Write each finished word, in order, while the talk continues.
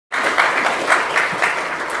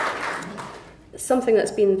something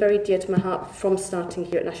that's been very dear to my heart from starting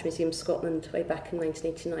here at National Museum Scotland way back in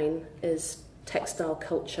 1989 is textile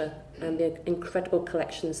culture and the incredible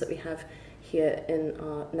collections that we have here in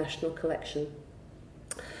our national collection.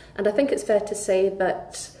 And I think it's fair to say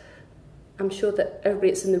that I'm sure that everybody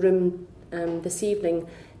that's in the room this evening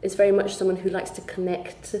is very much someone who likes to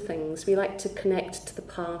connect to things. We like to connect to the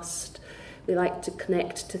past. We like to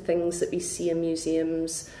connect to things that we see in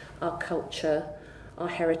museums, our culture, our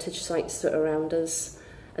heritage sites that are around us.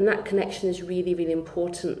 And that connection is really, really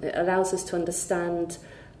important. It allows us to understand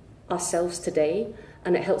ourselves today,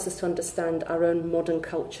 and it helps us to understand our own modern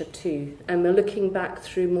culture too. And we're looking back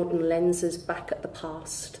through modern lenses back at the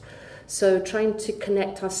past. So trying to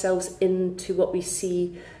connect ourselves into what we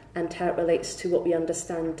see and how it relates to what we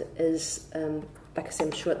understand is, like I say,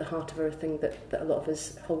 I'm sure at the heart of everything that a lot of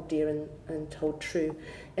us hold dear and hold true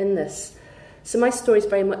in this. So my story is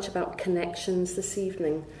very much about connections this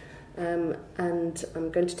evening, and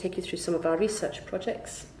I'm going to take you through some of our research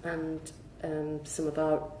projects and some of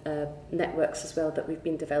our networks as well that we've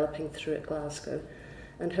been developing through at Glasgow,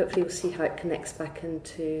 and hopefully we'll see how it connects back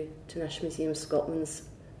into National Museum Scotland's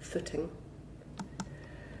footing.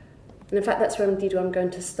 And in fact that's where I'm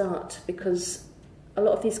going to start, because a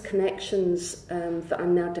lot of these connections that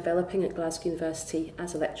I'm now developing at Glasgow University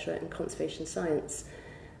as a lecturer in conservation science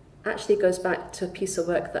actually goes back to a piece of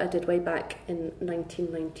work that I did way back in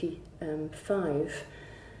 1995,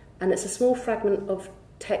 and it's a small fragment of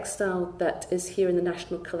textile that is here in the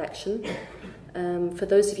National Collection. For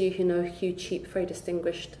those of you who know Hugh Cheap, very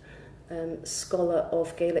distinguished scholar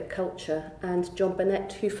of Gaelic culture, and John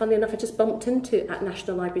Burnett, who funnily enough I just bumped into at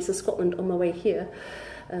National Libraries of Scotland on my way here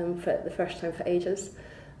for the first time for ages.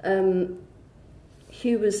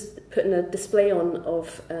 Hugh was putting a display on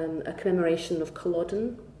of a commemoration of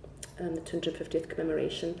Culloden, the 250th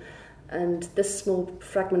commemoration, and this small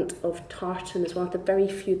fragment of tartan is one of the very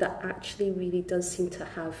few that actually really does seem to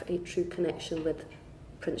have a true connection with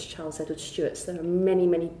Prince Charles Edward Stuart. So there are many,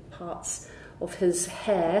 many parts of his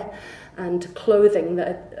hair and clothing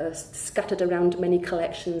that are scattered around many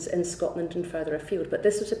collections in Scotland and further afield. But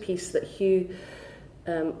this was a piece that Hugh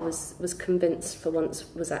was convinced for once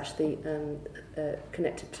was actually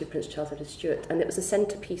connected to Prince Charles Edward Stuart, and it was a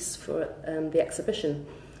centrepiece for the exhibition.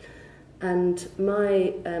 And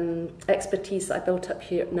my expertise that I built up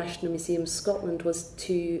here at National Museum Scotland was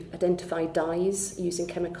to identify dyes using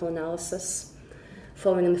chemical analysis,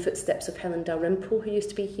 following in the footsteps of Helen Dalrymple, who used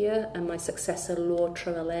to be here, and my successor, Laura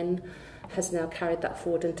Trewellen, has now carried that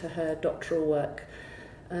forward into her doctoral work.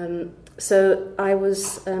 So I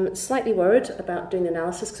was slightly worried about doing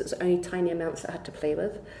analysis because it was only tiny amounts that I had to play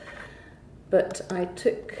with. But I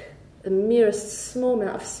took the merest small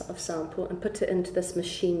amount of sample and put it into this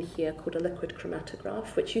machine here called a liquid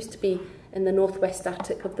chromatograph, which used to be in the northwest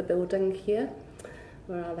attic of the building here,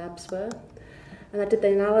 where our labs were. And I did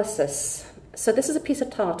the analysis. So this is a piece of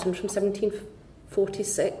tartan from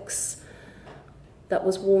 1746 that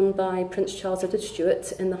was worn by Prince Charles Edward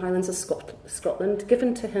Stuart in the Highlands of Scotland,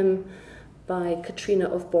 given to him by Katrina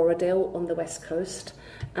of Borrowdale on the west coast.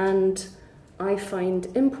 And I find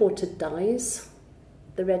imported dyes.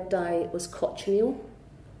 The red dye was cochineal,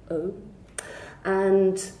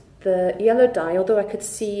 and the yellow dye, although I could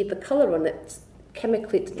see the colour on it,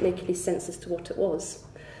 chemically it didn't make any sense as to what it was.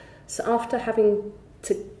 So after having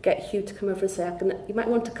to get Hugh to come over and say, you might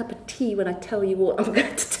want a cup of tea when I tell you what I'm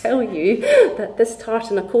going to tell you, that this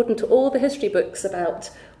tartan, according to all the history books about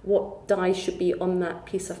what dye should be on that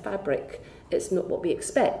piece of fabric, it's not what we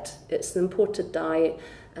expect. It's an imported dye.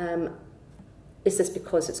 Is this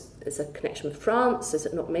because it's a connection with France? Is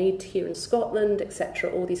it not made here in Scotland, etc.?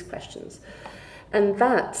 All these questions. And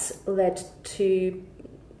that led to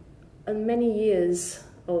many years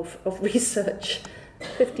of research,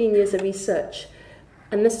 15 years of research.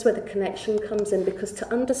 And this is where the connection comes in, because to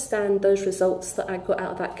understand those results that I got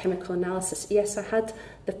out of that chemical analysis, yes, I had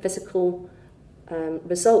the physical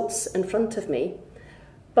results in front of me,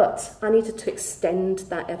 but I needed to extend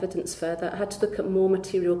that evidence further. I had to look at more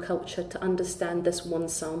material culture to understand this one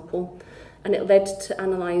sample. And it led to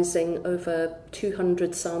analysing over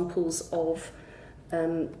 200 samples of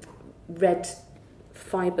red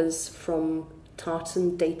fibres from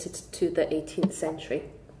tartan dated to the 18th century.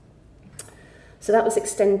 So that was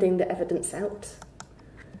extending the evidence out.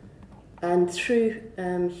 And through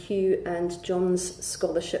Hugh and John's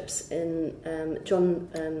scholarships John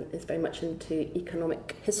is very much into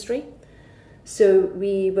economic history. So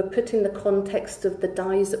we were putting the context of the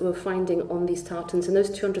dyes that we were finding on these tartans, and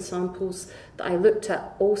those 200 samples that I looked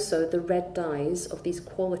at, also the red dyes of these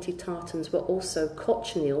quality tartans were also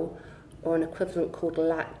cochineal, or an equivalent called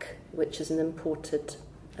lac, which is an imported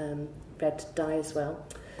red dye as well.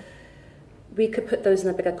 We could put those in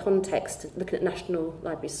a bigger context, looking at National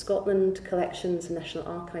Library Scotland collections and National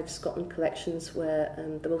Archives Scotland collections, where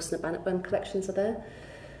the Wilson and Bannockburn collections are there,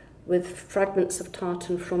 with fragments of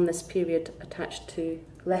tartan from this period attached to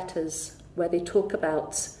letters where they talk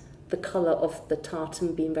about the colour of the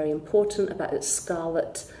tartan being very important, about its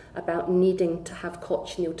scarlet, about needing to have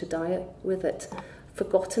cochineal to dye with it.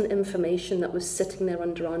 Forgotten information that was sitting there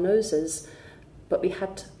under our noses, but we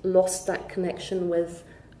had lost that connection with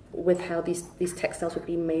how these textiles were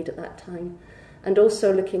being made at that time. And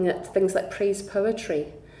also looking at things like praise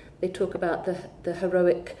poetry. They talk about the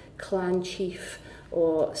heroic clan chief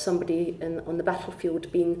or somebody on the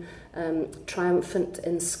battlefield being triumphant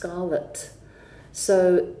in scarlet.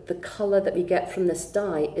 So the colour that we get from this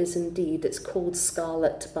dye is indeed, it's called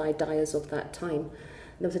scarlet by dyers of that time.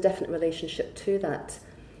 And there was a definite relationship to that.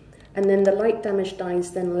 And then the light damage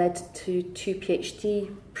dyes then led to 2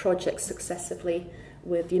 PhD projects successively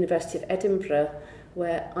with the University of Edinburgh,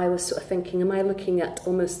 where I was sort of thinking, am I looking at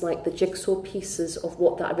almost like the jigsaw pieces of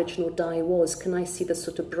what that original dye was? Can I see the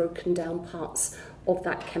sort of broken down parts of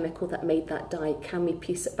that chemical that made that dye? Can we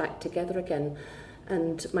piece it back together again?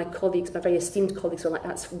 And my colleagues, my very esteemed colleagues, were like,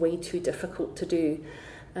 that's way too difficult to do.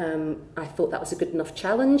 I thought that was a good enough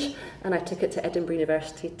challenge, and I took it to Edinburgh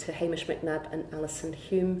University, to Hamish McNabb and Alison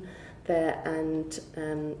Hume there, and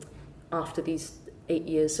after these 8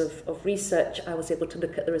 years of research, I was able to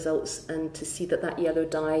look at the results and to see that yellow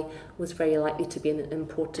dye was very likely to be an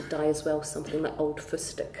imported dye as well, something like old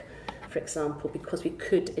fustic, for example, because we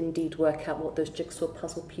could indeed work out what those jigsaw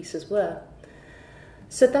puzzle pieces were.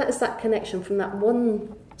 So that is that connection from that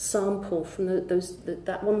one sample, from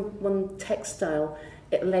that one textile.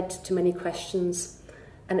 It led to many questions,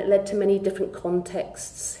 and it led to many different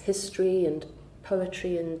contexts, history and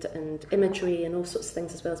poetry and imagery and all sorts of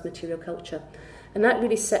things, as well as material culture. And that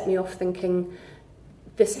really set me off thinking,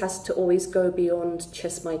 this has to always go beyond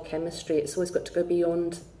just my chemistry. It's always got to go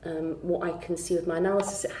beyond what I can see with my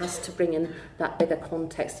analysis. It has to bring in that bigger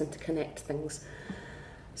context and to connect things.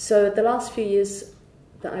 So the last few years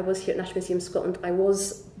that I was here at National Museum Scotland, I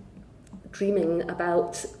was dreaming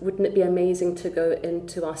about, wouldn't it be amazing to go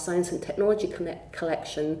into our science and technology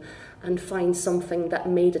collection and find something that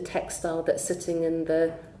made a textile that's sitting in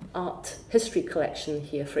the art history collection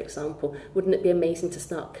here, for example. Wouldn't it be amazing to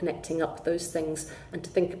start connecting up those things and to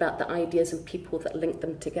think about the ideas and people that link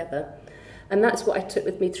them together? And that's what I took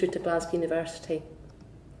with me through to Glasgow University.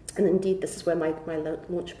 And indeed, this is where my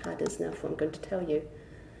launch pad is now for what I'm going to tell you.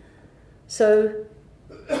 So,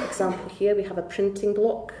 for example, here we have a printing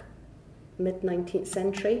block, mid-19th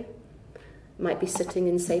century. It might be sitting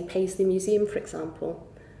in, say, Paisley Museum, for example.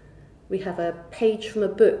 We have a page from a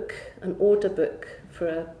book, an order book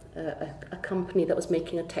for a company that was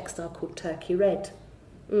making a textile called Turkey Red.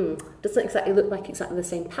 Doesn't exactly look like exactly the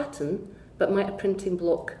same pattern, but might a printing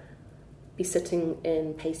block be sitting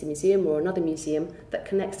in Paisley Museum or another museum that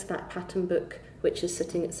connects to that pattern book, which is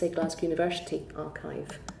sitting at, say, Glasgow University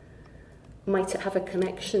archive? Might it have a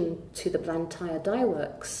connection to the Blantyre dye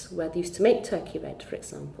works, where they used to make Turkey Red, for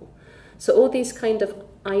example? So all these kind of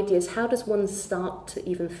ideas, how does one start to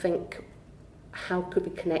even think, how could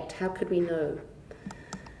we connect, how could we know?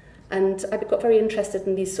 And I got very interested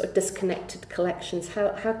in these sort of disconnected collections.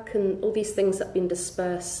 How can all these things that have been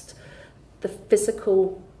dispersed, the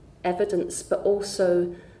physical evidence, but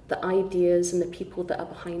also the ideas and the people that are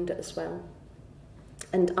behind it as well?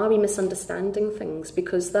 And are we misunderstanding things?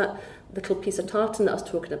 Because that little piece of tartan that I was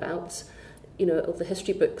talking about, you know, all the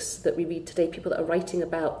history books that we read today, people that are writing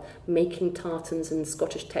about making tartans and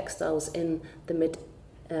Scottish textiles in the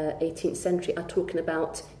mid-18th century are talking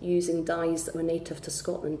about using dyes that were native to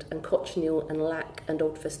Scotland, and cochineal and lac and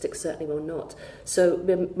old fustic certainly were not. So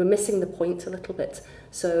we're missing the point a little bit.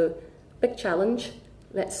 So big challenge.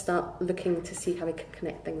 Let's start looking to see how we can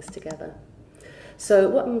connect things together. So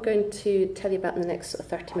what I'm going to tell you about in the next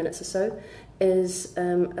 30 minutes or so is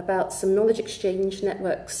about some knowledge exchange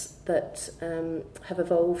networks that have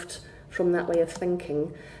evolved from that way of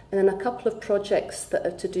thinking, and then a couple of projects that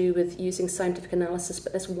are to do with using scientific analysis,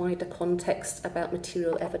 but this wider context about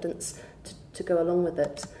material evidence to go along with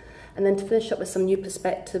it. And then to finish up with some new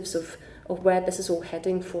perspectives of where this is all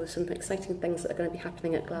heading, for some exciting things that are going to be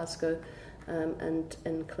happening at Glasgow and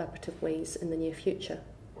in collaborative ways in the near future.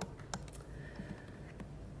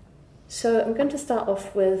 So I'm going to start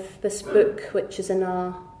off with this book, which is in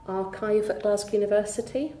our archive at Glasgow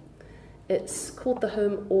University. It's called the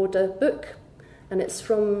Home Order Book, and it's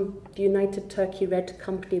from the United Turkey Red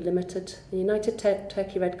Company Limited. The United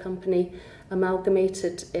Turkey Red Company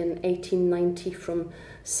amalgamated in 1890 from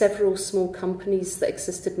several small companies that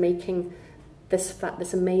existed making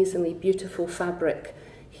this amazingly beautiful fabric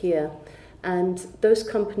here. And those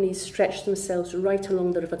companies stretched themselves right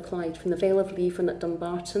along the River Clyde, from the Vale of Leven at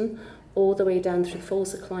Dumbarton, all the way down through the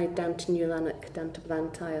Falls of Clyde, down to New Lanark, down to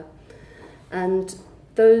Blantyre. And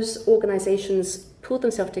those organisations pulled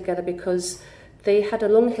themselves together because they had a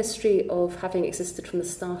long history of having existed from the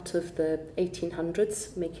start of the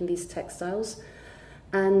 1800s, making these textiles.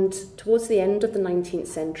 And towards the end of the 19th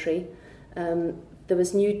century, there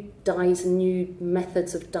was new dyes and new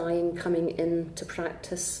methods of dyeing coming into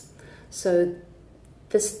practice. So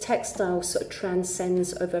this textile sort of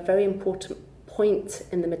transcends over a very important point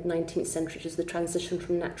in the mid-19th century, which is the transition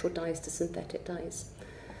from natural dyes to synthetic dyes.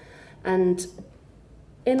 And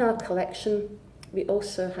in our collection, we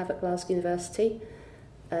also have at Glasgow University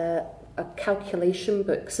a calculation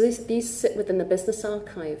book. So these sit within the business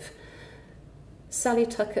archive. Sally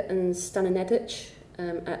Tuckett and Stannon Edich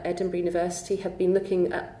at Edinburgh University have been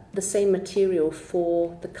looking at the same material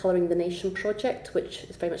for the Colouring the Nation project, which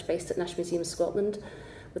is very much based at National Museum of Scotland,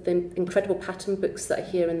 with the incredible pattern books that are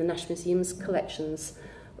here in the National Museum's collections,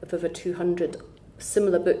 with over 200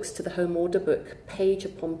 similar books to the Home Order book, page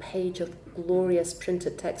upon page of glorious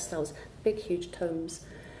printed textiles, big, huge tomes.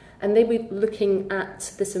 And they were looking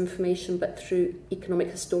at this information, but through economic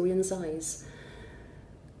historians' eyes.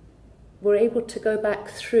 We're able to go back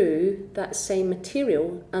through that same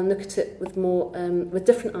material and look at it with more, with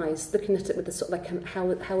different eyes, looking at it with the sort of like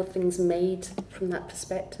how are things made from that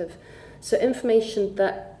perspective. So information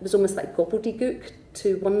that was almost like gobbledygook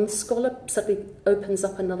to one scholar suddenly opens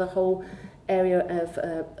up another whole area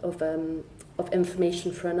of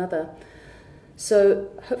information for another. So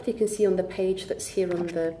hopefully you can see on the page that's here on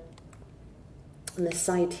the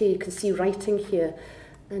side here, you can see writing here.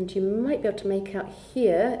 And you might be able to make out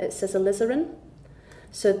here, it says alizarin.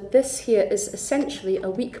 So this here is essentially a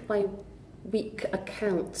week-by-week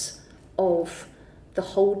account of the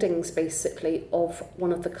holdings, basically, of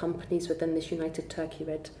one of the companies within this United Turkey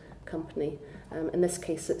Red company. In this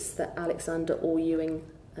case, it's the Alexander Orr Ewing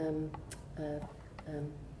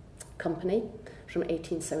company from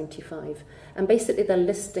 1875. And basically they're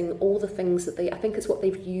listing all the things that I think it's what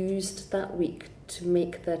they've used that week to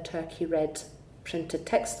make their Turkey Red printed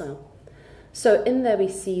textile. So in there we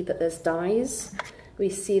see that there's dyes, we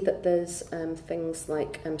see that there's things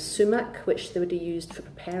like sumac, which they would have used for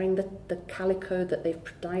preparing the calico that they've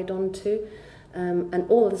dyed onto, and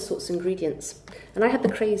all of the sorts of ingredients. And I had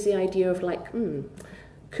the crazy idea of like,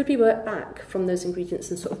 could we work back from those ingredients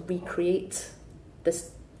and sort of recreate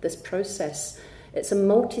this process? It's a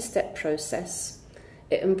multi-step process.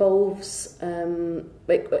 It involves,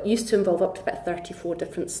 it used to involve up to about 34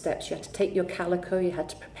 different steps. You had to take your calico, you had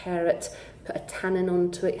to prepare it, put a tannin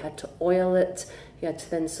onto it, you had to oil it, you had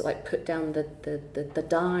to then sort of like put down the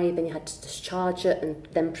dye, then you had to discharge it and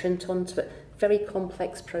then print onto it. Very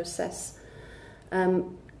complex process.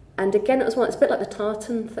 And again, it's a bit like the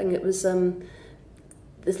tartan thing. It was,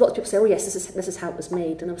 there's lots of people say, oh yes, this is how it was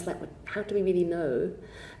made. And I was like, well, how do we really know?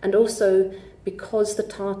 And also, because the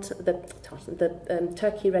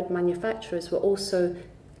Turkey Red manufacturers were also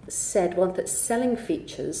said one of its selling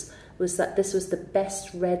features was that this was the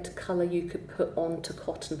best red colour you could put onto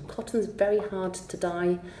cotton. Cotton is very hard to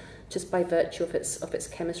dye just by virtue of its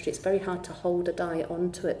chemistry. It's very hard to hold a dye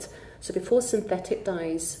onto it. So before synthetic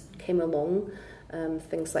dyes came along,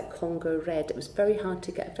 things like Congo red, it was very hard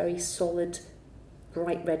to get a very solid,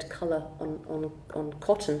 bright red colour on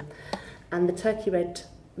cotton. And the Turkey Red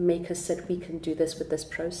makers said, we can do this with this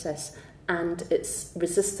process, and it's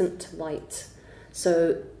resistant to light.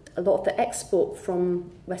 So a lot of the export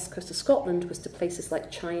from west coast of Scotland was to places like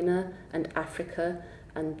China and Africa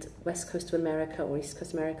and west coast of America or east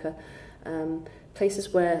coast of America,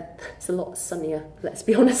 places where it's a lot sunnier, let's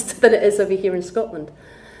be honest, than it is over here in Scotland.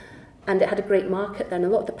 And it had a great market then. A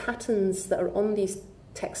lot of the patterns that are on these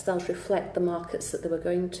textiles reflect the markets that they were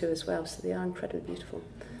going to as well, so they are incredibly beautiful.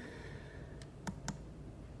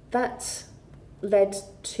 That led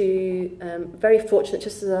to, very fortunate,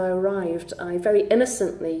 just as I arrived, I very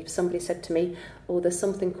innocently, somebody said to me, oh, there's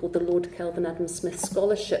something called the Lord Kelvin Adam Smith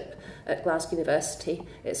Scholarship at Glasgow University.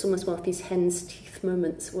 It's almost one of these hen's teeth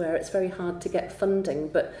moments where it's very hard to get funding,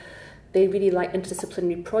 but they really like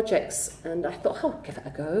interdisciplinary projects, and I thought, oh, I'll give it a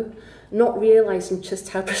go, not realising just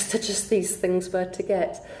how prestigious these things were to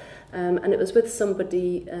get. And it was with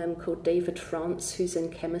somebody called David France, who's in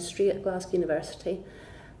chemistry at Glasgow University.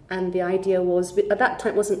 And the idea was, at that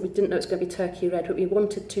time we didn't know it was going to be Turkey Red, but we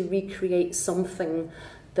wanted to recreate something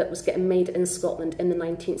that was getting made in Scotland in the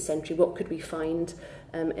 19th century. What could we find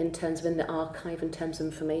in terms of in the archive, in terms of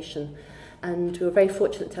information? And we were very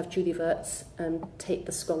fortunate to have Julie Wirtz take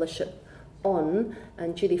the scholarship on,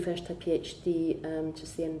 and Julie finished her PhD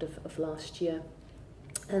just the end of last year.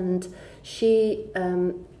 And she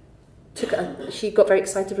she got very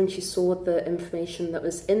excited when she saw the information that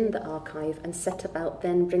was in the archive and set about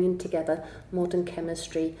then bringing together modern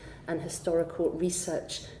chemistry and historical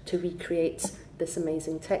research to recreate this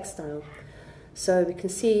amazing textile. So we can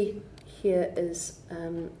see here is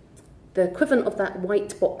the equivalent of that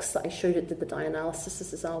white box that I showed you did the dye analysis.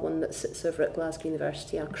 This is our one that sits over at Glasgow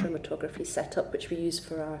University, our chromatography setup, which we use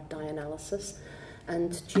for our dye analysis.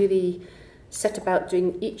 And Julie set about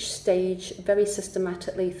doing each stage very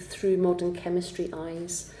systematically through modern chemistry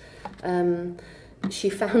eyes. She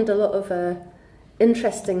found a lot of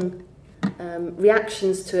interesting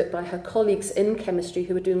reactions to it by her colleagues in chemistry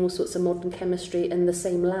who were doing all sorts of modern chemistry in the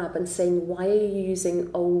same lab and saying, why are you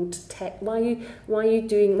using old tech? Why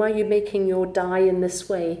are you making your dye in this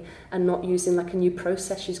way and not using like a new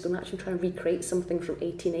process? She's going to actually try and recreate something from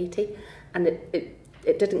 1880, and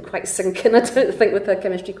it didn't quite sink in, I don't think, with her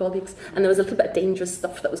chemistry colleagues. And there was a little bit of dangerous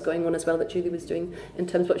stuff that was going on as well that Julie was doing in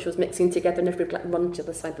terms of what she was mixing together, and everybody would like run to the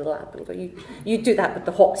other side of the lab and go, you do that with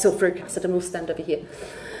the hot sulfuric acid and we'll stand over here.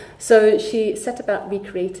 So she set about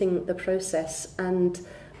recreating the process, and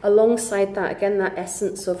alongside that, again, that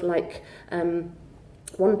essence of like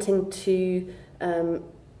wanting to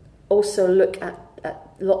also look at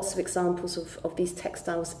lots of examples of these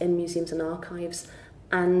textiles in museums and archives,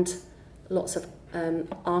 and lots of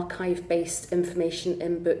archive-based information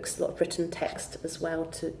in books, a lot of written text as well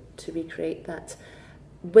to recreate that,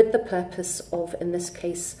 with the purpose of, in this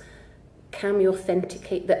case, can we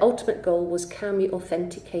authenticate, the ultimate goal was, can we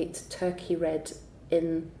authenticate Turkey red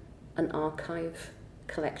in an archive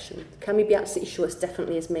collection? Can we be absolutely sure it's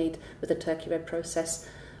definitely is made with a Turkey red process?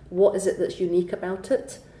 What is it that's unique about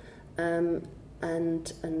it? And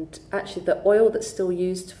actually the oil that's still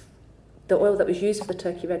used, the oil that was used for the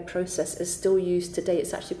Turkey red process is still used today.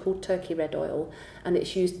 It's actually called Turkey red oil, and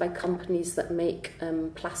it's used by companies that make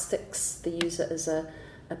plastics. They use it as a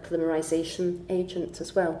polymerization agent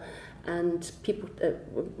as well. And people,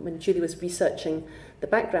 when Julie was researching the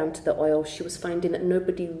background to the oil, she was finding that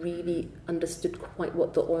nobody really understood quite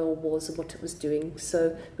what the oil was and what it was doing.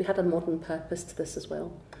 So we had a modern purpose to this as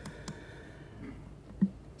well.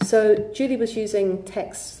 So Julie was using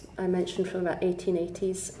texts I mentioned from about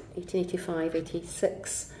 1880s, 1885,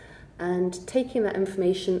 86, and taking that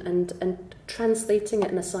information and translating it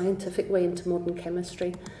in a scientific way into modern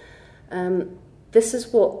chemistry. This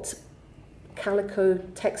is what calico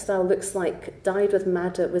textile looks like, dyed with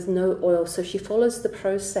madder with no oil. So she follows the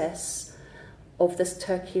process of this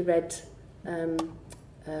Turkey red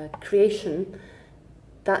creation.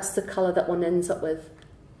 That's the colour that one ends up with,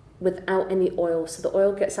 without any oil. So the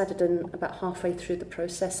oil gets added in about halfway through the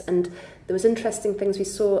process. And there was interesting things. We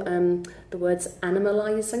saw the words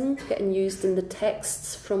animalizing getting used in the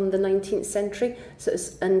texts from the 19th century. So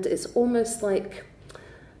it's almost like,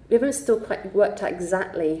 we haven't still quite worked out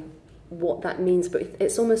exactly what that means, but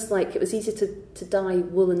it's almost like it was easy to dye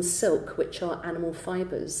wool and silk, which are animal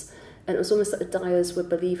fibres, and it was almost like the dyers were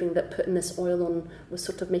believing that putting this oil on was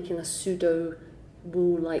sort of making a pseudo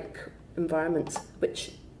wool-like environment,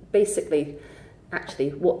 which basically, actually,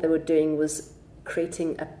 what they were doing was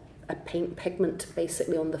creating a paint pigment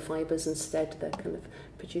basically on the fibres instead. They're kind of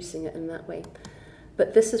producing it in that way.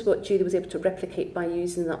 But this is what Julie was able to replicate by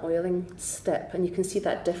using that oiling step, and you can see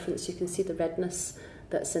that difference. You can see the redness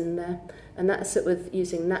that's in there, and that's it with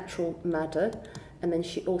using natural madder, and then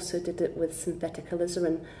she also did it with synthetic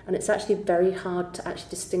alizarin, and it's actually very hard to actually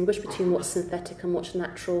distinguish between what's synthetic and what's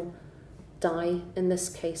natural dye in this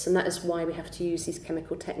case, and that is why we have to use these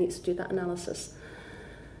chemical techniques to do that analysis.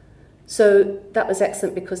 So that was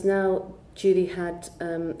excellent, because now Julie had,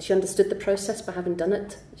 she understood the process by having done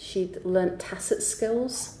it. She'd learnt tacit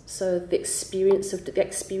skills, so the experience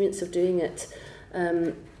of doing it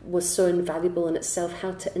was so invaluable in itself,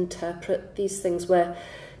 how to interpret these things, where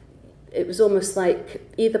it was almost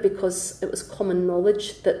like either because it was common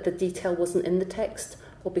knowledge that the detail wasn't in the text,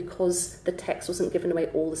 or because the text wasn't giving away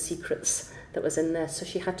all the secrets that was in there. So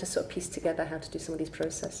she had to sort of piece together how to do some of these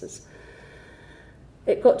processes.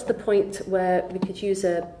 It got to the point where we could use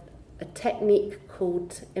a technique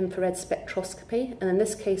called infrared spectroscopy, and in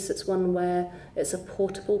this case it's one where it's a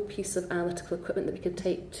portable piece of analytical equipment that we could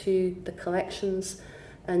take to the collections.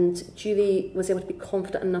 And Julie was able to be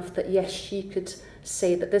confident enough that yes, she could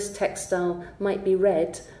say that this textile might be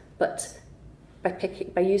red, but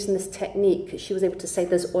by using this technique, she was able to say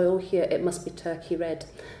there's oil here, it must be Turkey red.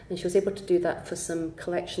 And she was able to do that for some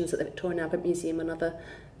collections at the Victorian Albert Museum, and other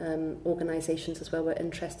organisations as well were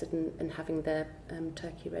interested in having their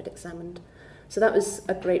Turkey red examined. So that was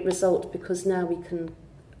a great result, because now we can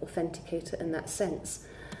authenticate it in that sense.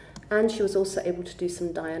 And she was also able to do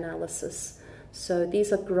some dye analysis. So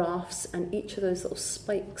these are graphs, and each of those little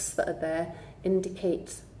spikes that are there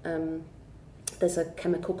indicate there's a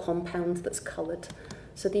chemical compound that's coloured.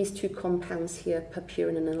 So these two compounds here,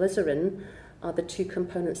 purpurine and alizarin, are the two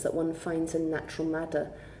components that one finds in natural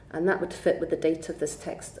madder. And that would fit with the date of this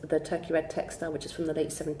text, the turkey red textile, which is from the late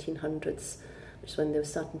 1700s, which is when they were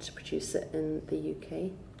starting to produce it in the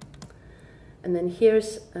UK. And then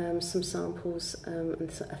here's some samples and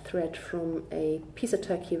a thread from a piece of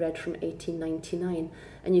turkey red from 1899.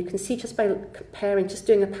 And you can see just by comparing, just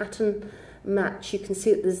doing a pattern match, you can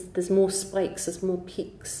see that there's more spikes, there's more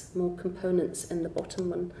peaks, more components in the bottom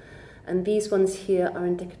one. And these ones here are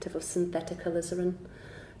indicative of synthetic alizarin.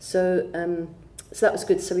 So that was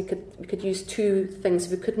good. So we could use two things.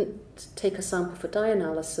 If we couldn't take a sample for dye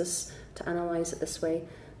analysis to analyse it this way,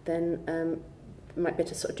 then we might be able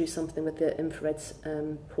to sort of do something with the infrared's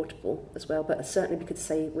portable as well. But certainly we could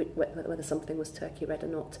say whether something was turkey red or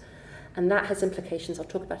not. And that has implications, I'll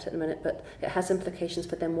talk about it in a minute, but it has implications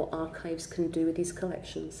for then what archives can do with these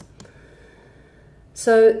collections.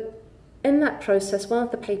 So in that process, one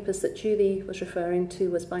of the papers that Julie was referring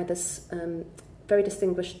to was by this very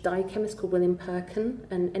distinguished dye chemist called William Perkin,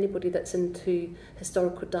 and anybody that's into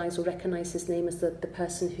historical dyes will recognise his name as the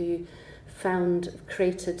person who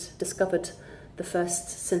discovered the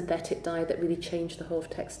first synthetic dye that really changed the whole of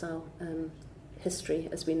textile history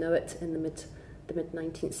as we know it in the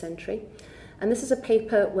mid-19th century. And this is a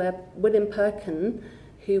paper where William Perkin,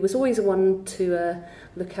 who was always one to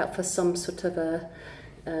look out for some sort of a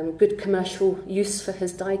good commercial use for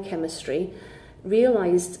his dye chemistry,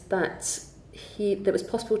 realised that it was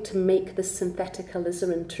possible to make this synthetic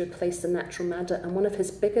alizarin to replace the natural madder, and one of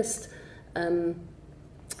his biggest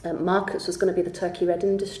markets was going to be the turkey red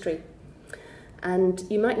industry. And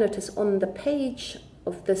you might notice on the page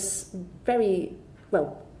of this very,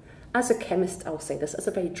 well, as a chemist, I'll say this, as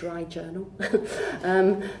a very dry journal,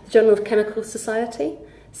 the Journal of Chemical Society,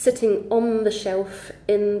 sitting on the shelf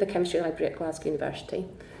in the chemistry library at Glasgow University.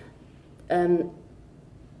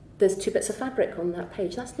 There's two bits of fabric on that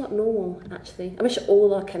page. That's not normal, actually. I wish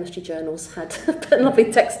all our chemistry journals had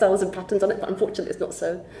lovely textiles and patterns on it, but unfortunately it's not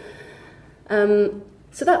so.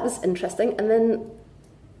 So that was interesting. And then,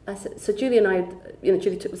 so Julie and I,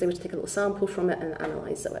 Julie was able to take a little sample from it and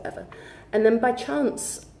analyse it, whatever. And then by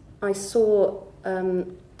chance, I saw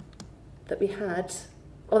that we had,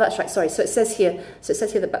 oh, that's right, sorry. So it says here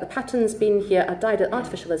that the patterns being here are dyed at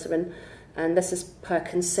artificial alizarin, and this is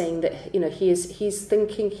Perkins saying that he's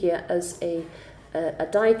thinking here as a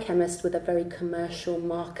dye chemist with a very commercial,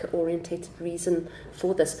 market-orientated reason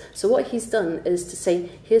for this. So what he's done is to say,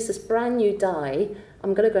 here's this brand new dye.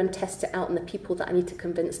 I'm going to go and test it out on the people that I need to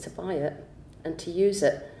convince to buy it and to use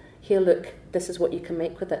it. Here, look, this is what you can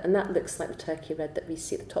make with it. And that looks like the turkey red that we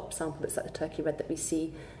see, the top sample looks like the turkey red that we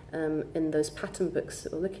see in those pattern books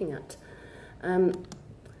that we're looking at.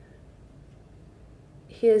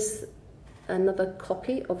 Here's another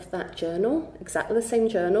copy of that journal, exactly the same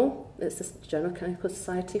journal. It's this Journal of Chemical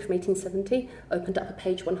Society from 1870, opened up at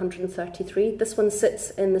page 133. This one sits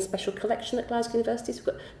in the special collection at Glasgow University, so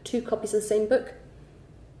we've got two copies of the same book.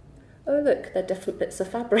 Oh, look, they're different bits of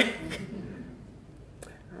fabric.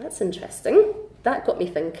 That's interesting. That got me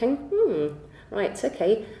thinking, right,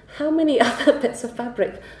 okay, how many other bits of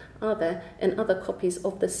fabric are there in other copies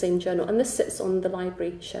of the same journal? And this sits on the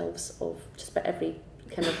library shelves of just about every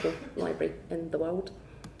chemical library in the world.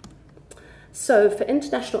 So for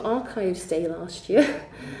International Archives Day last year,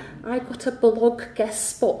 I got a blog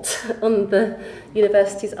guest spot on the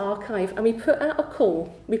university's archive, and we put out a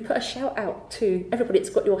call, we put a shout out to everybody. It's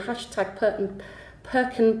got your hashtag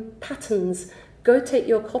Perkin Patterns. Go take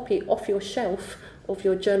your copy off your shelf of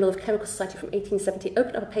your Journal of Chemical Society from 1870,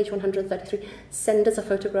 open up a page 133, send us a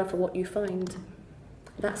photograph of what you find.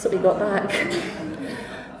 That's what we got back.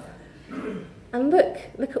 And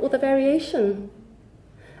look at all the variation.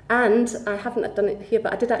 And I haven't done it here,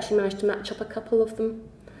 but I did actually manage to match up a couple of them.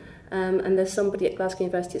 And there's somebody at Glasgow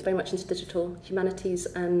University that's very much into digital humanities,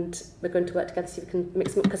 and we're going to work together to see if we can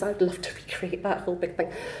mix them up, because I'd love to recreate that whole big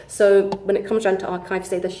thing. So when it comes around to Archives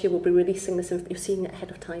Day this year, we'll be releasing this, you're seeing it ahead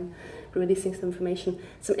of time, we're releasing some information.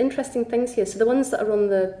 Some interesting things here. So the ones that are on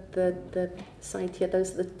the side here,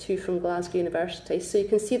 those are the two from Glasgow University. So you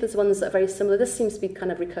can see there's ones that are very similar. This seems to be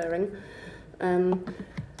kind of recurring.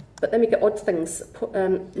 But then we get odd things.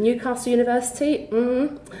 Newcastle University,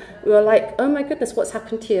 we were like, oh my goodness, what's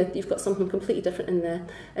happened here? You've got something completely different in there.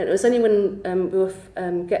 And it was only when we were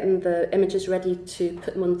getting the images ready to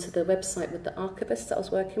put them onto the website with the archivist that I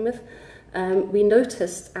was working with, we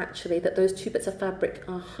noticed actually that those two bits of fabric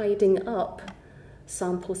are hiding up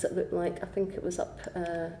samples that look like, I think it was I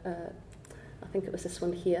think it was this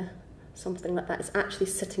one here, something like that. It's actually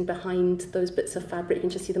sitting behind those bits of fabric. You can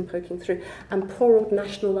just see them poking through. And poor old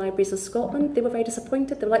National Libraries of Scotland, they were very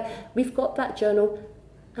disappointed. They were like, we've got that journal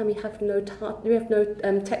and we have no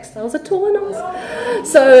textiles at all in ours.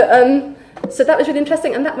 So that was really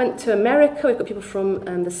interesting, and that went to America. We've got people from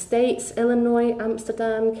the States, Illinois,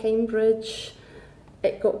 Amsterdam, Cambridge.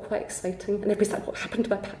 It got quite exciting, and everybody's like, what happened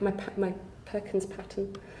to my Perkins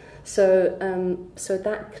pattern? So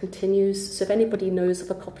that continues. So if anybody knows of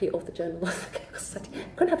a copy of the Journal of the Chemical Society,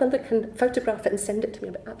 go and have a look and photograph it and send it to me.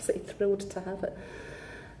 I'm absolutely thrilled to have it.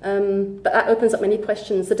 But that opens up many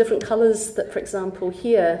questions. The different colours that, for example,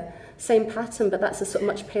 here, same pattern, but that's a sort of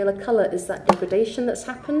much paler colour. Is that degradation that's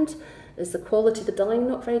happened? Is the quality of the dyeing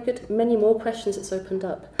not very good? Many more questions it's opened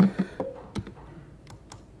up.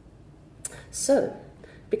 So,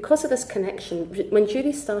 because of this connection, when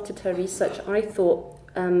Julie started her research, I thought,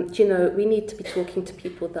 you know, we need to be talking to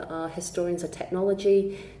people that are historians of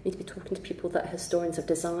technology, we need to be talking to people that are historians of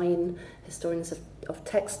design, historians of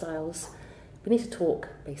textiles. We need to talk,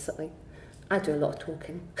 basically. I do a lot of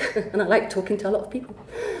talking, and I like talking to a lot of people.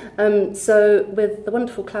 So with the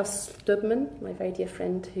wonderful Klaus Stubman, my very dear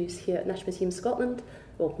friend who's here at National Museum Scotland,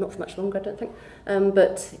 well, not for much longer, I don't think,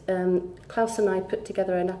 but Klaus and I put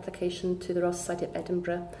together an application to the Royal Society of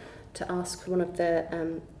Edinburgh to ask for one of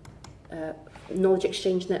their Knowledge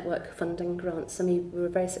Exchange Network funding grants, and we were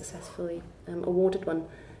very successfully awarded one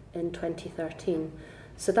in 2013.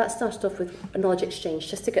 So that started off with a knowledge exchange,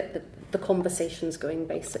 just to get the conversations going,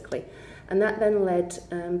 basically. And that then led,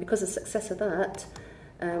 because of the success of that,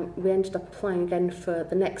 we ended up applying again for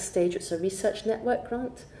the next stage, which is a research network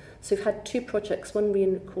grant. So we've had two projects, one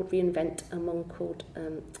called Reinvent and one called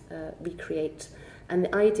Recreate. And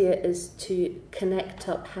the idea is to connect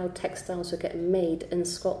up how textiles were getting made in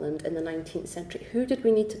Scotland in the 19th century. Who did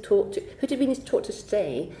we need to talk to? Who did we need to talk to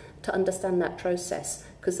today to understand that process?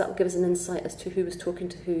 Because that will give us an insight as to who was talking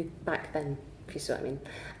to who back then, if you see what I mean.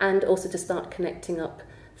 And also to start connecting up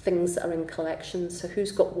things that are in collections. So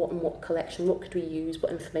who's got what in what collection? What could we use?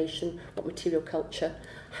 What information? What material culture?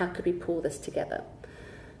 How could we pull this together?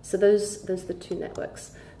 So those are the two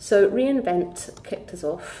networks. So Reinvent kicked us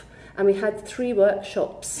off. And we had 3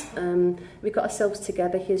 workshops. We got ourselves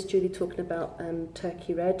together. Here's Julie talking about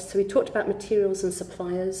Turkey Red. So we talked about materials and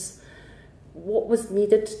suppliers, what was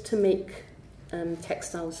needed to make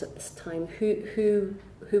textiles at this time, who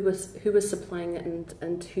was supplying it,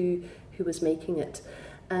 and who was making it.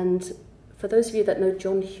 And for those of you that know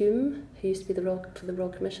John Hume, who used to be for the Royal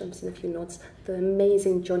Commission, I'm seeing a few nods, the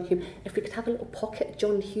amazing John Hume. If we could have a little pocket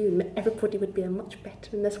John Hume, everybody would be much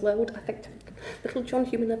better in this world, I think. Little John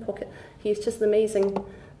Hume in their pocket. He's just an amazing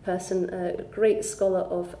person, a great scholar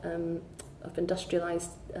of industrialised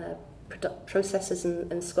processes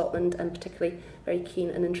in Scotland, and particularly very keen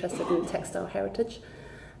and interested in textile heritage.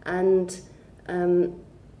 And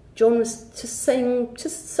John was just saying,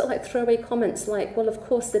 just sort of like throwaway comments like, well, of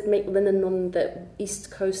course they'd make linen on the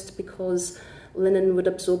east coast because linen would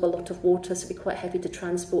absorb a lot of water, so it'd be quite heavy to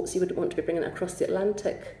transport, so you wouldn't want to be bringing it across the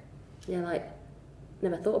Atlantic. Yeah, like,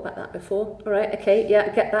 never thought about that before. All right, okay, yeah,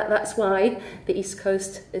 I get that. That's why the east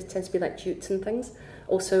coast tends to be like jutes and things.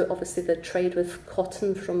 Also, obviously, the trade with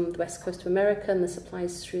cotton from the west coast of America and the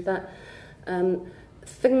supplies through that.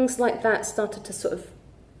 Things like that started to sort of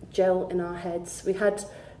gel in our heads. We had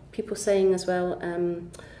people saying as well,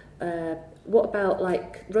 what about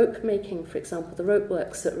like rope making, for example, the rope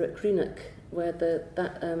works that were at Greenock, where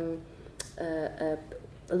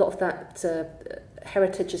a lot of that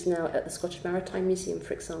heritage is now at the Scottish Maritime Museum,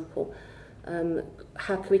 for example.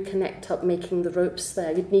 How can we connect up making the ropes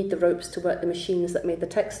there? You'd need the ropes to work the machines that made the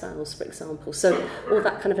textiles, for example. So all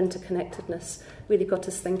that kind of interconnectedness really got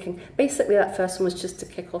us thinking. Basically, that first one was just to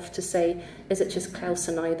kick off to say, is it just Klaus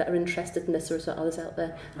and I that are interested in this, or is there others out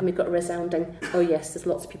there? And we got a resounding, oh yes, there's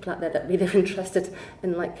lots of people out there that really are interested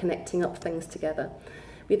in like connecting up things together.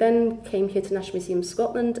 We then came here to National Museum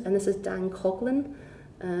Scotland, and this is Dan Coughlin,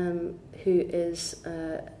 who is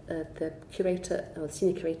the curator, or the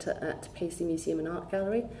senior curator at Paisley Museum and Art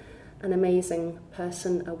Gallery, an amazing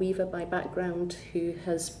person, a weaver by background, who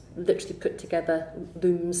has literally put together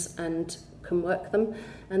looms and can work them.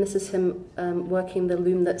 And this is him working the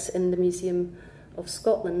loom that's in the Museum of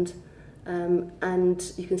Scotland.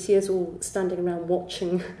 And you can see us all standing around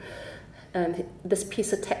watching this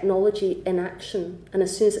piece of technology in action. And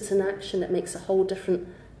as soon as it's in action, it makes a whole different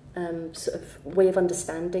sort of way of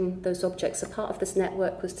understanding those objects. So part of this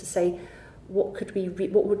network was to say, what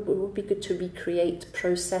would be good to recreate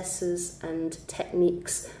processes and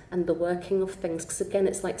techniques and the working of things. Because again,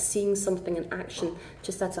 it's like seeing something in action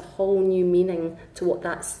just adds a whole new meaning to what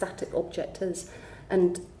that static object is.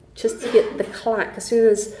 And just to get the clack, as soon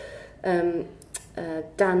as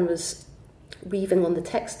Dan was weaving on the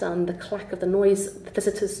textile and the clack of the noise, the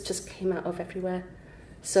visitors just came out of everywhere.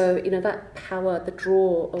 So, you know, that power, the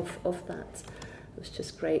draw of that was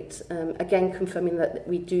just great. Again, confirming that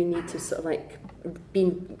we do need to sort of like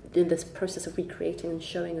be in this process of recreating and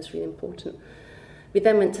showing is really important. We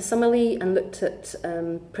then went to Summerley and looked at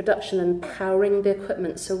production and powering the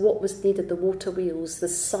equipment. So what was needed, the water wheels, the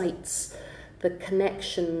sites, the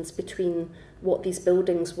connections between what these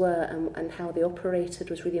buildings were and how they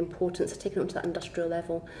operated was really important. So taking it onto that industrial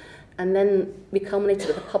level. And then we culminated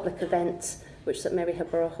with a public event, which is at Maryhill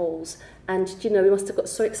Borough Halls. And, you know, we must have got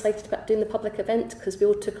so excited about doing the public event because we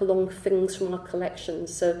all took along things from our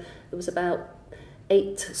collections. So there was about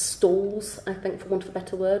 8 stalls, I think, for want of a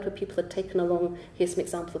better word, where people had taken along, here's some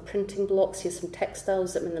examples of printing blocks, here's some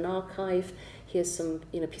textiles that were in an archive, here's some,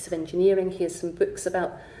 you know, piece of engineering, here's some books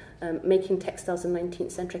about making textiles in the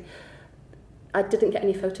 19th century. I didn't get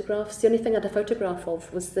any photographs. The only thing I had a photograph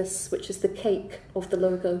of was this, which is the cake of the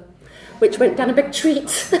logo, which went down a big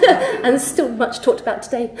treat and still much talked about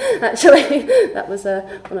today, actually. That was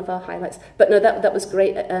one of our highlights. But no, that was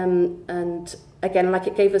great. And again, like,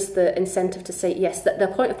 it gave us the incentive to say, yes, that the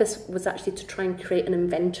point of this was actually to try and create an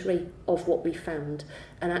inventory of what we found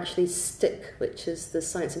and actually STIC, which is the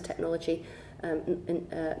Science and Technology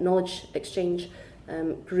Knowledge Exchange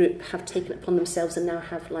group, have taken it upon themselves and now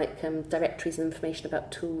have like directories and information about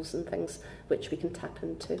tools and things which we can tap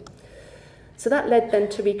into. So that led then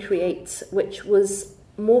to Recreate, which was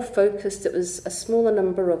more focused. It was a smaller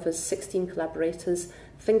number of us, 16 collaborators,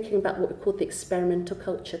 thinking about what we called the experimental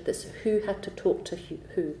culture, this who had to talk to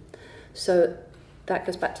who. So that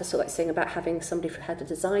goes back to sort of like saying about having somebody who had a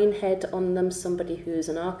design head on them, somebody who is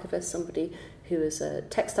an archivist, somebody who is a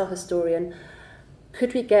textile historian.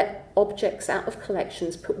 Could we get objects out of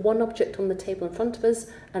collections, put one object on the table in front of us,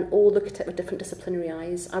 and all look at it with different disciplinary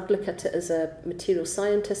eyes? I would look at it as a material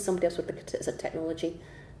scientist, somebody else would look at it as a technology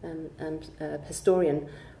historian.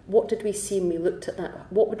 What did we see when we looked at that?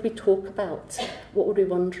 What would we talk about? What would we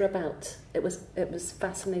wonder about? It was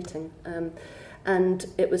fascinating. And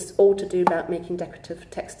it was all to do about making decorative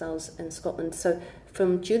textiles in Scotland. So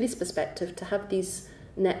from Julie's perspective, to have these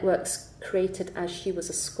networks created as she was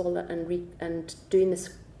a scholar and doing this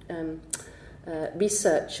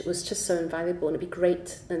research was just so invaluable, and it'd be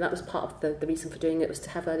great. And that was part of the reason for doing it, was to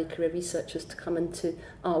have early career researchers to come into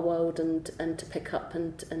our world and to pick up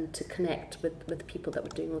and to connect with the people that were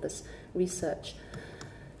doing all this research.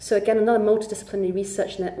 So again, another multidisciplinary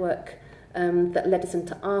research network that led us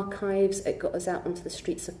into archives. It got us out onto the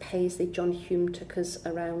streets of Paisley. John Hume took us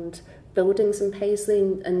around buildings in Paisley,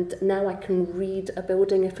 and now I can read a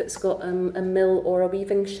building if it's got a mill or a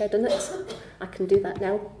weaving shed in it. I can do that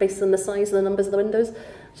now based on the size and the numbers of the windows,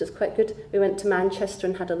 which is quite good. We went to Manchester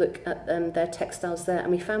and had a look at their textiles there,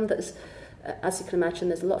 and we found that, as you can imagine,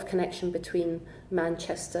 there's a lot of connection between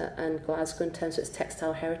Manchester and Glasgow in terms of its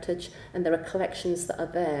textile heritage, and there are collections that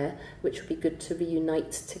are there which would be good to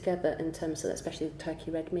reunite together in terms of especially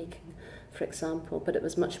turkey red making, for example. But it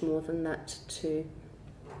was much more than that too.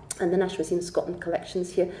 And the National Museum of Scotland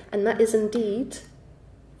collections here. And that is indeed,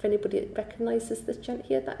 if anybody recognises this gent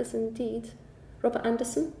here, that is indeed Robert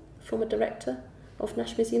Anderson, former director of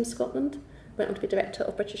National Museum Scotland, went on to be director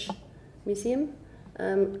of British Museum.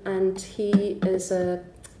 And he is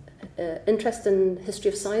interested in history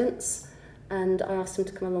of science. And I asked him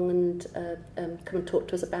to come along and come and talk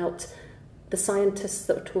to us about the scientists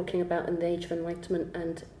that were talking about in the Age of Enlightenment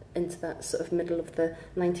and into that sort of middle of the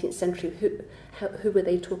 19th century. Who were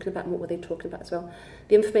they talking about and what were they talking about as well?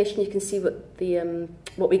 The information you can see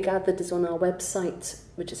what we gathered is on our website,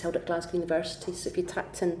 which is held at Glasgow University. So if you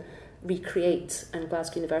tapped in Recreate and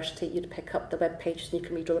Glasgow University, you'd pick up the web page and you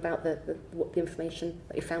can read all about the information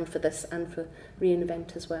that we found for this and for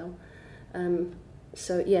Reinvent as well.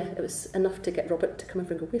 So yeah, it was enough to get Robert to come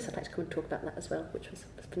over and go, yes, I'd like to come and talk about that as well, which was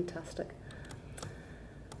fantastic.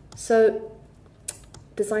 So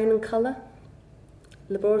design and colour,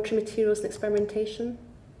 laboratory materials and experimentation,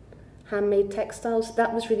 handmade textiles.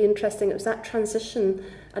 That was really interesting. It was that transition.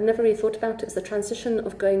 I never really thought about it. It's the transition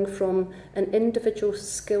of going from an individual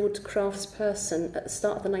skilled craftsperson at the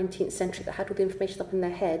start of the 19th century that had all the information up in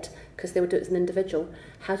their head because they would do it as an individual.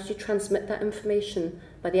 How did you transmit that information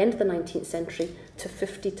by the end of the 19th century to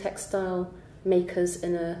 50 textile makers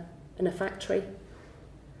in a factory?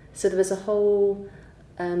 So there was a whole...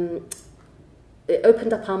 it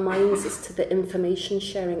opened up our minds as to the information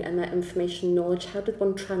sharing and that information knowledge. How did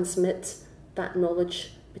one transmit that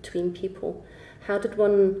knowledge between people? How did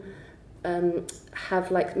one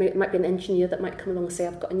have, like, maybe it might be an engineer that might come along and say,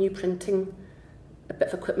 I've got a new printing, a bit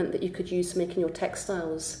of equipment that you could use for making your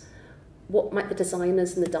textiles. What might the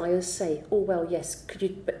designers and the dyers say? Oh, well, yes, could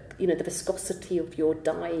you, but, you know, the viscosity of your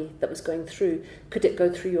dye that was going through, could it go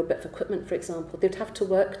through your bit of equipment, for example? They'd have to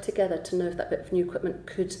work together to know if that bit of new equipment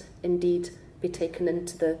could indeed be taken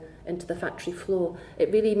into the factory floor.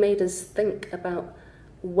 It really made us think about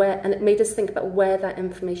where that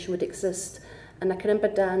information would exist. And I can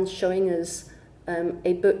remember Dan showing us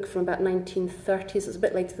a book from about 1930s. It was a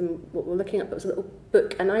bit later than what we're looking at, but it was a little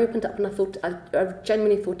book. And I opened up and I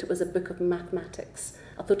genuinely thought it was a book of mathematics.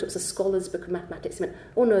 I thought it was a scholar's book of mathematics. I went,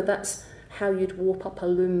 oh no, that's how you'd warp up a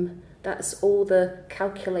loom. That's all the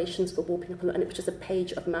calculations for warping up a loom. And it was just a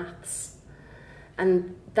page of maths.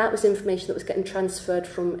 And that was information that was getting transferred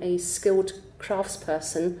from a skilled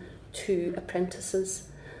craftsperson to apprentices.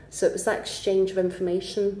 So it was that exchange of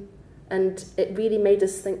information. And it really made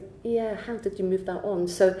us think, yeah, how did you move that on?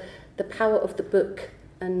 So the power of the book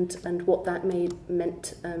and what that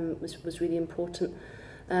meant was really important.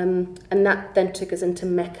 And that then took us into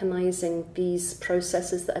mechanising these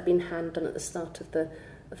processes that had been hand-done at the start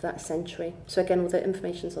of that century. So again, all the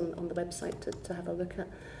information's on the website to have a look at.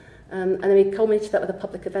 And then we culminated that with a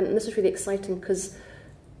public event. And this was really exciting because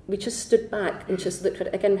we just stood back and just looked at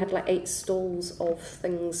it. Again, we had like 8 stalls of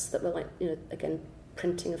things that were like, you know, again,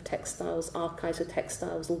 printing of textiles, archives of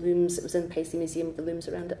textiles, looms. It was in Paisley Museum with the looms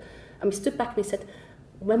around it. And we stood back and we said,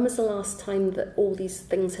 when was the last time that all these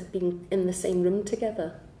things had been in the same room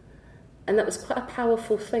together? And that was quite a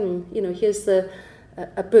powerful thing. You know, here's a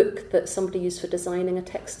book that somebody used for designing a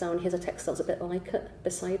textile, and here's a textile that's a bit like it,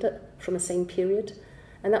 beside it, from the same period.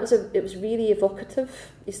 And that was it was really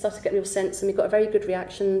evocative. You started to get a real sense, and we got a very good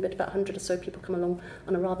reaction. But about 100 or so people come along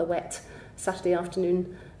on a rather wet Saturday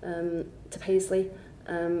afternoon to Paisley,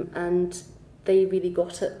 and they really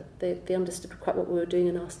got it. They understood quite what we were doing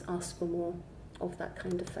and asked for more of that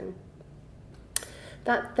kind of thing.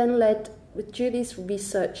 That then led, with Julie's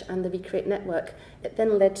research and the Recreate Network, it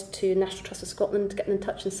then led to National Trust of Scotland getting in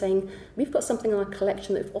touch and saying, we've got something in our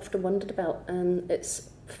collection that we've often wondered about, and it's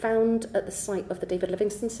found at the site of the David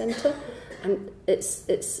Livingstone Centre, and it's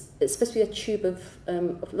supposed to be a tube of a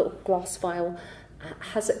little glass vial.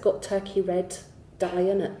 Has it got turkey red dye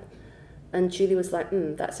in it? And Julie was like,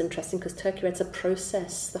 that's interesting, because turkey red's a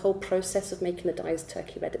process. The whole process of making the dye is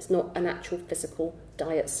turkey red. It's not an actual physical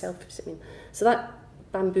dye itself. So that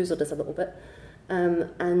bamboozled us a little bit.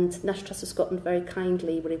 And National Trust of Scotland very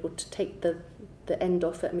kindly were able to take the end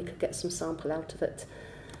off it, and we could get some sample out of it.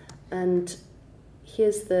 And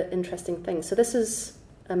here's the interesting thing. So this is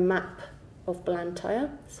a map of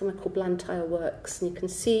Blantyre, somewhere called Blantyre Works. And you can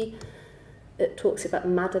see it talks about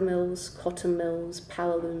madder mills, cotton mills,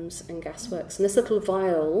 power looms and gasworks. And this little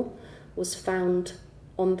vial was found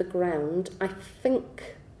on the ground. I think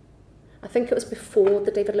it was before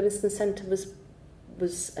the David Livingstone Centre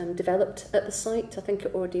was developed at the site. I think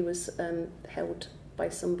it already was held by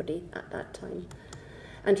somebody at that time.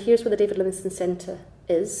 And here's where the David Livingstone Centre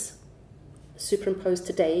is, superimposed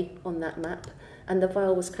today on that map. And the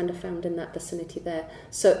vial was kind of found in that vicinity there.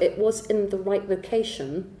 So it was in the right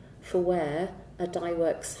location for where a dye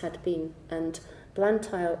works had been. And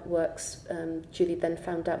Blantyre Works, Julie then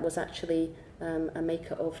found out, was actually a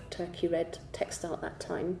maker of turkey red textile at that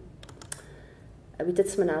time. We did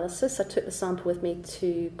some analysis. I took the sample with me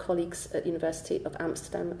to colleagues at the University of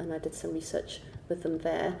Amsterdam, and I did some research with them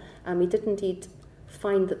there. And we did indeed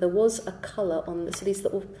find that there was a colour on this. So these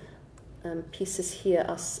little pieces here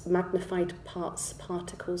are magnified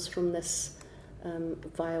particles from this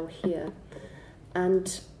vial here.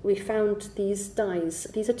 And we found these dyes.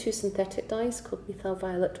 These are 2 synthetic dyes called methyl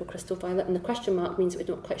violet or crystal violet, and the question mark means that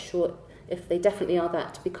we're not quite sure if they definitely are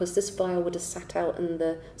that, because this vial would have sat out in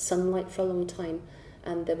the sunlight for a long time,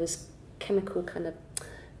 and there was chemical kind of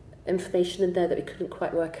information in there that we couldn't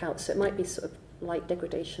quite work out. So it might be sort of light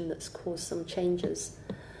degradation that's caused some changes.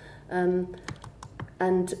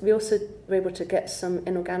 And we also were able to get some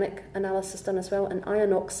inorganic analysis done as well. And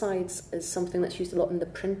iron oxides is something that's used a lot in the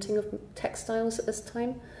printing of textiles at this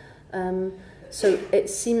time. So it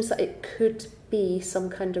seems that it could be some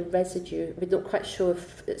kind of residue. We're not quite sure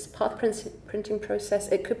if it's part of the printing process.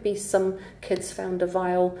 It could be some kids found a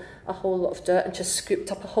vial, a whole lot of dirt, and just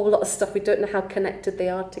scooped up a whole lot of stuff. We don't know how connected they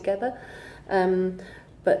are together.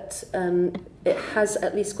 But it has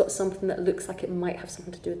at least got something that looks like it might have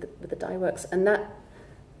something to do with the dye works. And that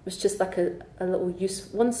was just like a little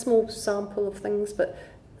one small sample of things, but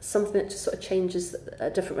something that just sort of changes a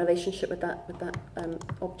different relationship with that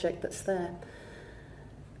object that's there.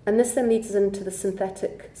 And this then leads us into the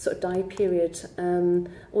synthetic sort of dye period.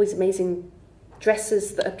 All these amazing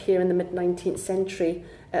dresses that appear in the mid-19th century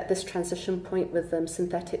at this transition point with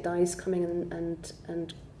synthetic dyes coming in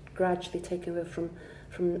and gradually taking over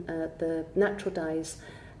from the natural dyes.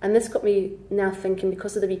 And this got me now thinking,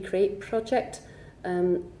 because of the Recreate project,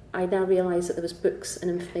 I now realise that there was books and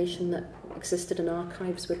information that existed in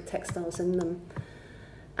archives with textiles in them.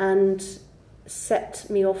 And set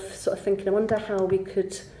me off sort of thinking, I wonder how we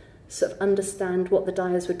could sort of understand what the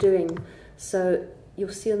dyers were doing. So you'll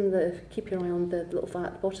see on the, keep your eye on the little vat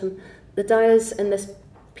at the bottom, the dyers in this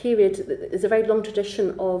period, there's a very long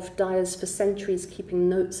tradition of dyers for centuries keeping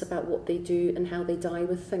notes about what they do and how they dye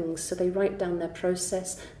with things. So they write down their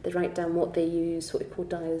process, they write down what they use, what we call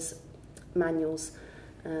dyers manuals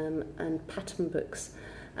and pattern books.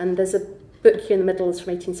 And there's a book here in the middle, is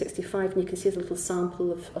from 1865, and you can see a little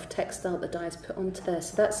sample of textile that dyers put onto there.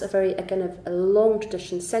 So that's a very, again, a long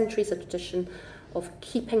tradition, centuries of tradition of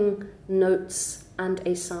keeping notes and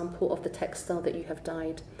a sample of the textile that you have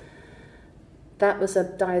dyed. That was a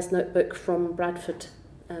dyer's notebook from Bradford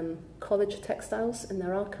College Textiles in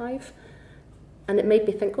their archive. And it made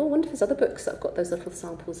me think, oh, I wonder if there's other books that have got those little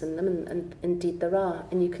samples in them, and indeed there are.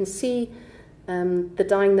 And you can see the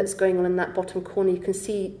dyeing that's going on in that bottom corner. You can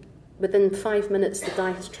see within 5 minutes the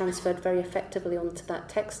dye has transferred very effectively onto that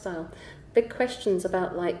textile. Big questions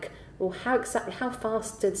about, like, well, how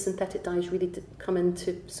fast did synthetic dyes really come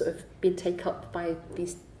into sort of being taken up by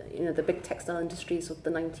these, you know, the big textile industries of the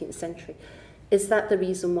 19th century? Is that the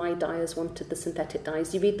reason why dyers wanted the synthetic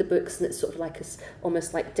dyes? You read the books and it's sort of like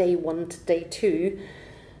almost like day 1 to day 2.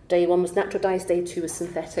 Day 1 was natural dyes, day 2 was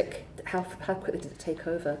synthetic. How quickly did it take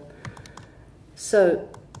over? So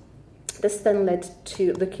this then led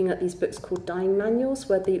to looking at these books called dyeing manuals,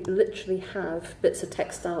 where they literally have bits of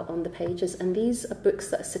textile on the pages. And these are books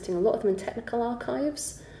that are sitting, a lot of them in technical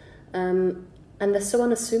archives, and they're so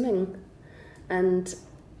unassuming. And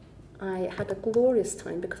I had a glorious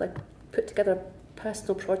time because I put together a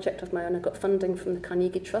personal project of my own. I got funding from the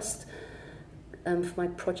Carnegie Trust for my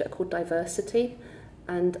project called Diversity.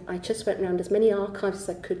 And I just went around as many archives as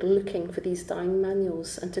I could looking for these dyeing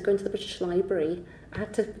manuals. And to go into the British Library, I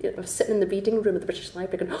had to, I was sitting in the reading room of the British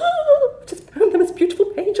Library going, oh, just found them this beautiful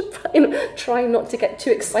page. Trying not to get too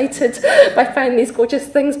excited by finding these gorgeous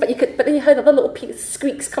things. But then you heard other little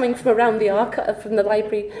squeaks coming from around the archive, from the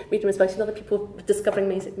library reading room as well. So other people discovering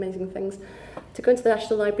amazing things. To go into the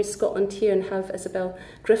National Library of Scotland here and have Isabel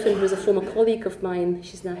Griffin, who was a former colleague of mine,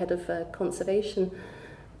 she's now head of conservation.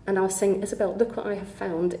 And I was saying, Isabel, look what I have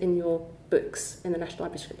found in your books in the National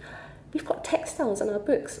Library. We've got textiles in our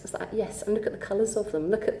books. I was like, yes, and look at the colours of them.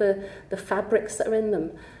 Look at the fabrics that are in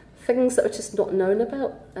them. Things that were just not known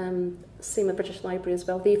about. Same with British Library as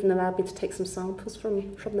well. They even allowed me to take some samples from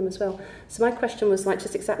them as well. So my question was like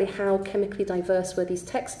just exactly how chemically diverse were these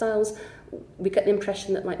textiles? We get the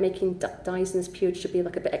impression that like making dyes in this period should be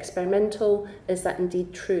like a bit experimental. Is that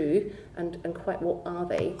indeed true? And quite what are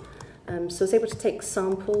they? So I was able to take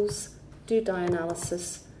samples, do dye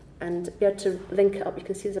analysis, and be able to link it up. You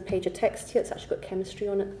can see there's a page of text here. It's actually got chemistry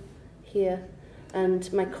on it here.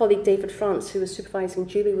 And my colleague David France, who was supervising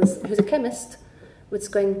Julie, who's a chemist, was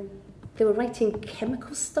going, they were writing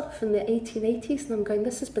chemical stuff in the 1880s, and I'm going,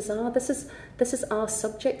 this is bizarre. This is our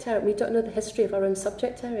subject area. We don't know the history of our own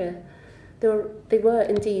subject area. They were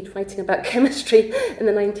indeed writing about chemistry in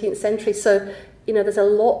the 19th century. So, you know, there's a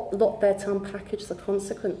lot there to unpackage the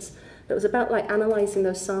consequence. But it was about like analysing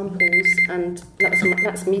those samples, and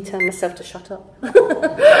that's me telling myself to shut up.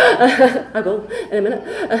 I will in a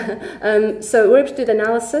minute. So we're able to do the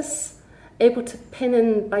analysis, able to pin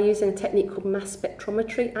in by using a technique called mass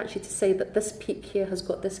spectrometry, actually to say that this peak here has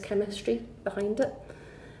got this chemistry behind it,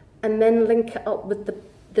 and then link it up with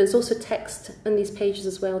there's also text in these pages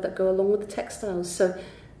as well that go along with the textiles. So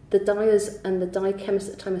the dyers and the dye chemists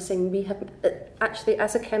at the time are saying, we have, actually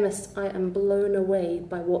as a chemist, I am blown away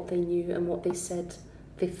by what they knew and what they said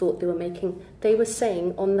they thought they were making. They were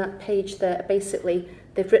saying on that page there, basically,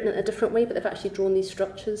 they've written it a different way, but they've actually drawn these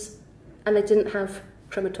structures, and they didn't have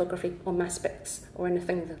chromatography or mass specs or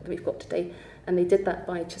anything that we've got today, and they did that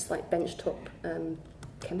by just like benchtop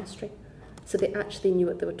chemistry. So they actually knew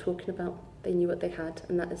what they were talking about. They knew what they had,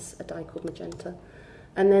 and that is a dye called magenta.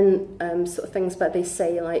 And then sort of things that they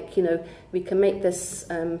say, like, you know, we can make this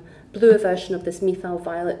bluer version of this methyl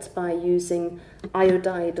violet by using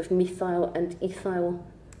iodide of methyl and ethyl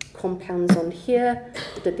compounds on here.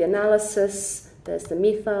 We did the analysis. There's the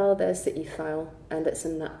methyl, there's the ethyl, and it's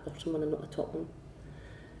in that bottom one and not the top one.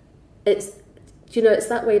 It's, you know, it's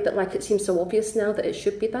that way that like it seems so obvious now that it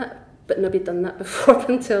should be that, but nobody had done that before up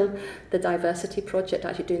until the Diversity project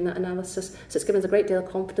actually doing that analysis. So it's given us a great deal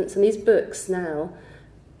of confidence. And these books now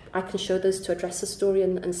I can show those to a dress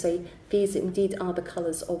historian and say, these indeed are the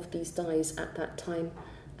colours of these dyes at that time,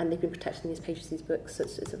 and they've been protected in these pages of these books, so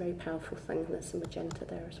it's a very powerful thing, and there's some magenta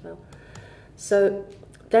there as well. So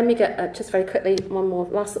then we get, just very quickly, one more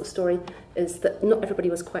last little story, is that not everybody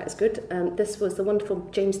was quite as good. This was the wonderful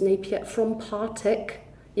James Napier from Partick.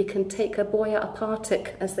 You can take a boy out of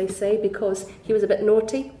Partick, as they say, because he was a bit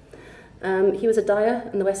naughty. He was a dyer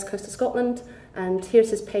in the west coast of Scotland, and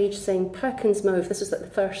here's his page saying Perkins mauve. This was like the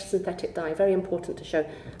first synthetic dye, very important to show.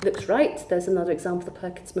 Looks right, there's another example of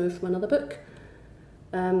Perkins mauve from another book.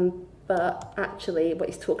 But actually what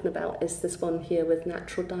he's talking about is this one here with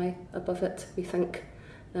natural dye above it, we think.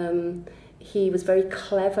 He was very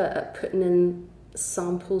clever at putting in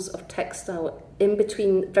samples of textile in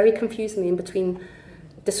between, very confusingly in between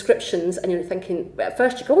descriptions, and you're thinking, at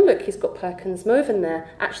first you go, oh look, he's got Perkins mauve in there.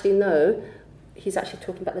 Actually no, he's actually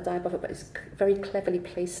talking about the dye above it, but he's very cleverly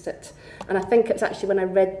placed it. And I think it's actually when I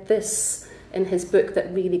read this in his book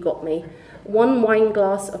that really got me. 1 wine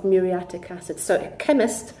glass of muriatic acid. So a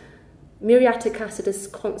chemist, muriatic acid is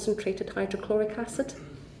concentrated hydrochloric acid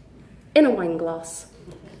in a wine glass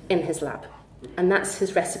in his lab. And that's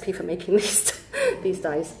his recipe for making these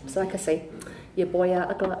dyes. So like I say, your boy out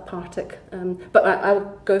of Partick. But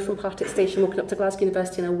I'll go from Partick Station, walking up to Glasgow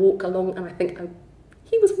University, and I walk along, and I think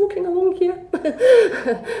he was walking along here,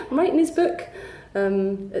 right in his book.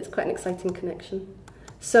 It's quite an exciting connection.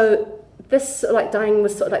 So this like dyeing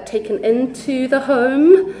was sort of like taken into the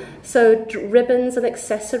home. So ribbons and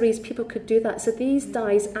accessories, people could do that. So these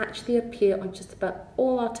dyes actually appear on just about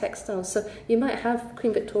all our textiles. So you might have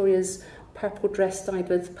Queen Victoria's purple dress dyed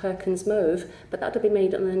with Perkins mauve, but that would be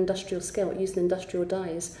made on an industrial scale using industrial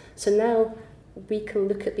dyes. So now we can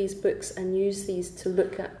look at these books and use these to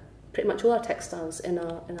look at pretty much all our textiles in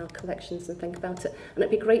our collections and think about it. And it'd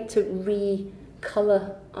be great to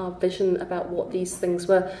re-colour our vision about what these things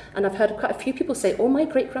were. And I've heard quite a few people say, oh, my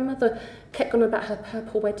great-grandmother kept on about her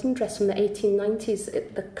purple wedding dress from the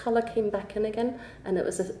 1890s. The colour came back in again, and it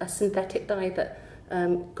was a synthetic dye that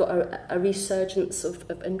got a resurgence of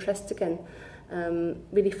interest again.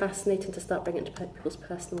 Really fascinating to start bringing it to people's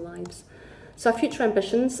personal lives. So our future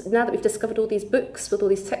ambitions, now that we've discovered all these books with all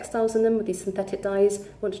these textiles in them, with these synthetic dyes, we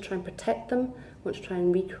want to try and protect them, we want to try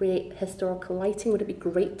and recreate historical lighting. Would it be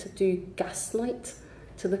great to do gaslight,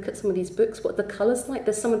 to look at some of these books? What are the colours like?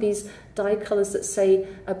 There's some of these dye colours that say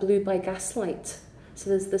are blue by gaslight.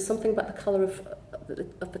 So there's something about the colour of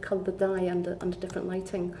the colour of the dye under different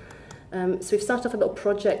lighting. So we've started off a little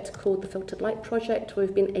project called the Filtered Light Project, where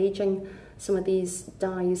we've been aging some of these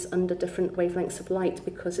dyes under different wavelengths of light,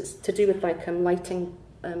 because it's to do with like lighting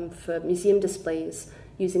for museum displays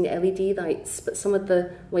using LED lights, but some of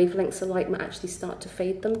the wavelengths of light might actually start to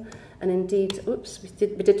fade them. And indeed, oops, we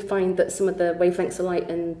did find that some of the wavelengths of light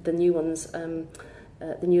in the new ones, the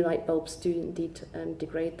new light bulbs do indeed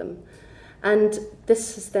degrade them. And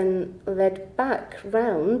this has then led back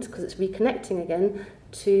round, because it's reconnecting again,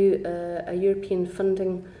 to a European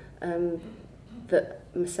funding that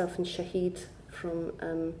myself and Shahid from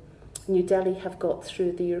New Delhi have got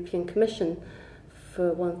through the European Commission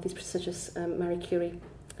for one of these prestigious Marie Curie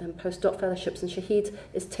postdoc fellowships. And Shahid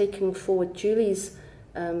is taking forward Julie's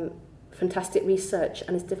fantastic research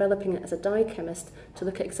and is developing it as a dye chemist to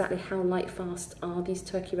look at exactly how light fast are these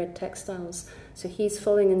turkey red textiles. So he's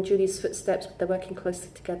following in Julie's footsteps, they're working closely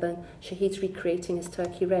together. Shahid's recreating his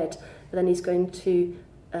turkey red, but then he's going to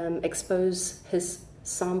expose his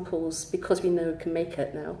samples, because we know we can make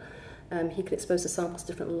it now. He can expose the samples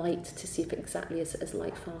to different light to see if it exactly is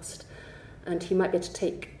light fast. And he might be able to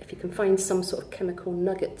take, if he can find some sort of chemical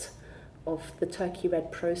nugget of the turkey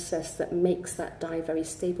red process that makes that dye very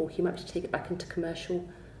stable, he might be able to take it back into commercial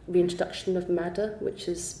reintroduction of madder, which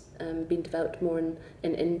has been developed more in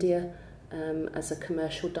India as a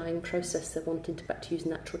commercial dyeing process. They're wanting to back to use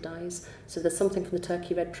natural dyes. So there's something from the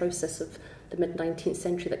turkey red process of the mid-19th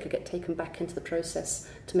century that could get taken back into the process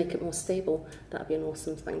to make it more stable. That would be an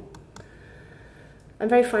awesome thing. And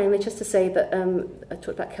very finally, just to say that I talked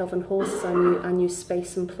about Kelvin Hall, this is our new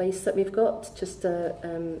space and place that we've got just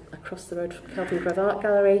across the road from Kelvin Grove Art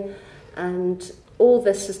Gallery. And all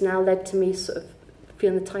this has now led to me sort of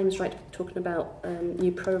feeling the time's right to be talking about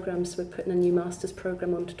new programmes. So we're putting a new master's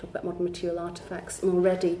programme on to talk about modern material artefacts. And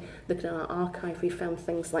already, looking at our archive, we found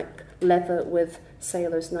things like leather with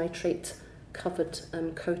cellulose nitrate covered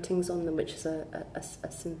coatings on them, which is a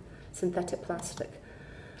synthetic plastic,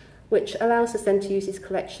 which allows us then to use these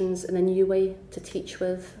collections in a new way to teach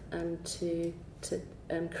with and to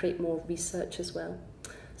create more research as well.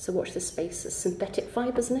 So watch this space. Synthetic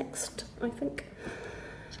fibres next, I think.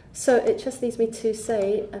 So it just leaves me to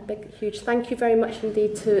say a big, huge thank you very much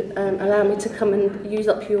indeed to allow me to come and use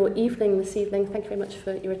up your evening this evening. Thank you very much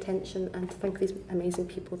for your attention, and to thank these amazing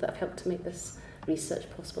people that have helped to make this research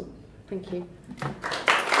possible. Thank you.